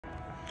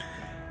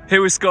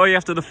Here with Scotty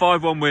after the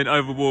 5-1 win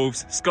over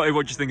Wolves. Scotty,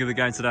 what do you think of the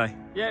game today?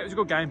 Yeah, it was a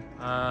good game.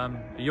 A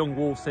young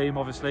Wolves team,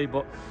 obviously,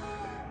 but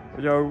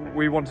you know,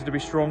 we wanted to be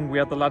strong. We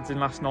had the lads in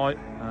last night.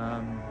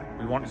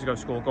 We wanted to go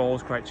score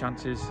goals, create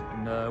chances,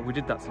 and we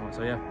did that tonight.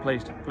 So yeah,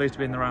 pleased to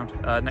be in the round,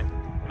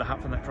 the hat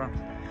for the next round.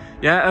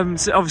 Yeah,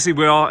 so obviously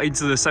we are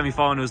into the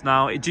semi-finals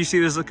now. Do you see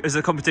this as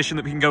a competition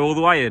that we can go all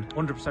the way in?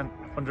 100%,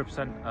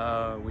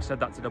 100%. We said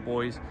that to the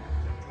boys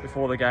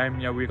before the game.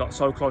 You know, we got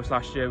so close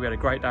last year. We had a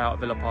great day out at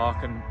Villa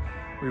Park, and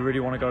we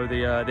really want to go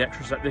the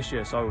extra step this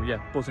year. So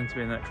yeah, buzzing to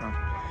be in the next round.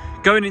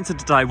 Going into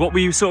today, what were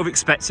you sort of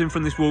expecting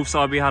from this Wolves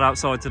side we had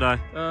outside today?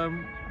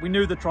 We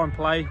knew they'd try and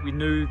play. We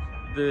knew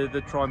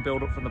they'd try and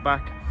build up from the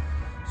back.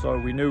 So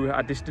we knew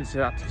our distance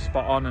had to be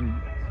spot on,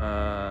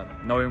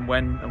 and knowing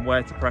when and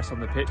where to press on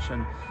the pitch.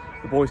 And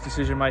the boys'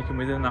 decision making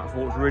within that, I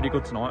thought was really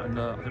good tonight, and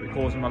I think we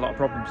caused them a lot of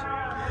problems.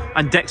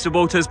 And Dexter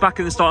Walters back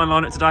in the starting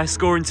lineup today,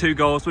 scoring 2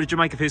 goals. What did you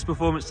make of his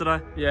performance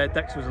today? Yeah,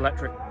 Dexter was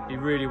electric. He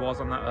really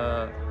was on that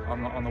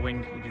on the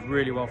wing. He did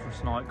really well for us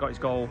tonight. Got his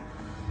goal.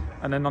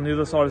 And then on the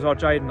other side as well,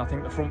 Jaden. I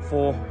think the front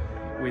four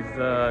with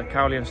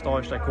Cowley and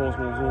Stourbridge, they caused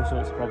Wolves all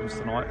sorts of problems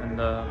tonight, and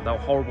they were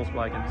horrible to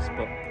play against.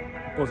 But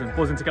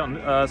buzzing to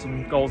get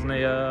some goals on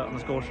the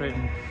score sheet,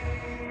 and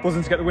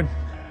buzzing to get the win.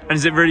 And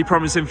is it really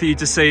promising for you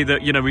to see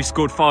that, you know, we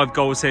scored 5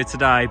 goals here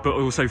today, but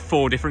also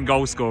 4 different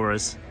goal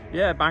scorers?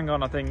 Yeah, bang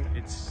on. I think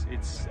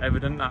it's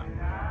evident that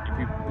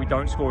we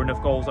don't score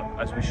enough goals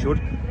as we should.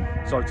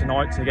 So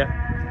tonight to get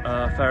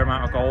a fair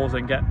amount of goals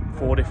and get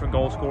 4 different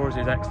goal scorers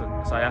is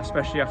excellent. So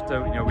especially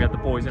after, you know, we had the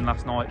boys in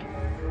last night.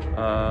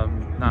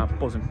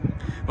 Buzzing.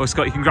 Well,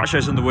 Scotty,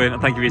 congratulations on the win,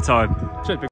 and thank you for your time. Cheers.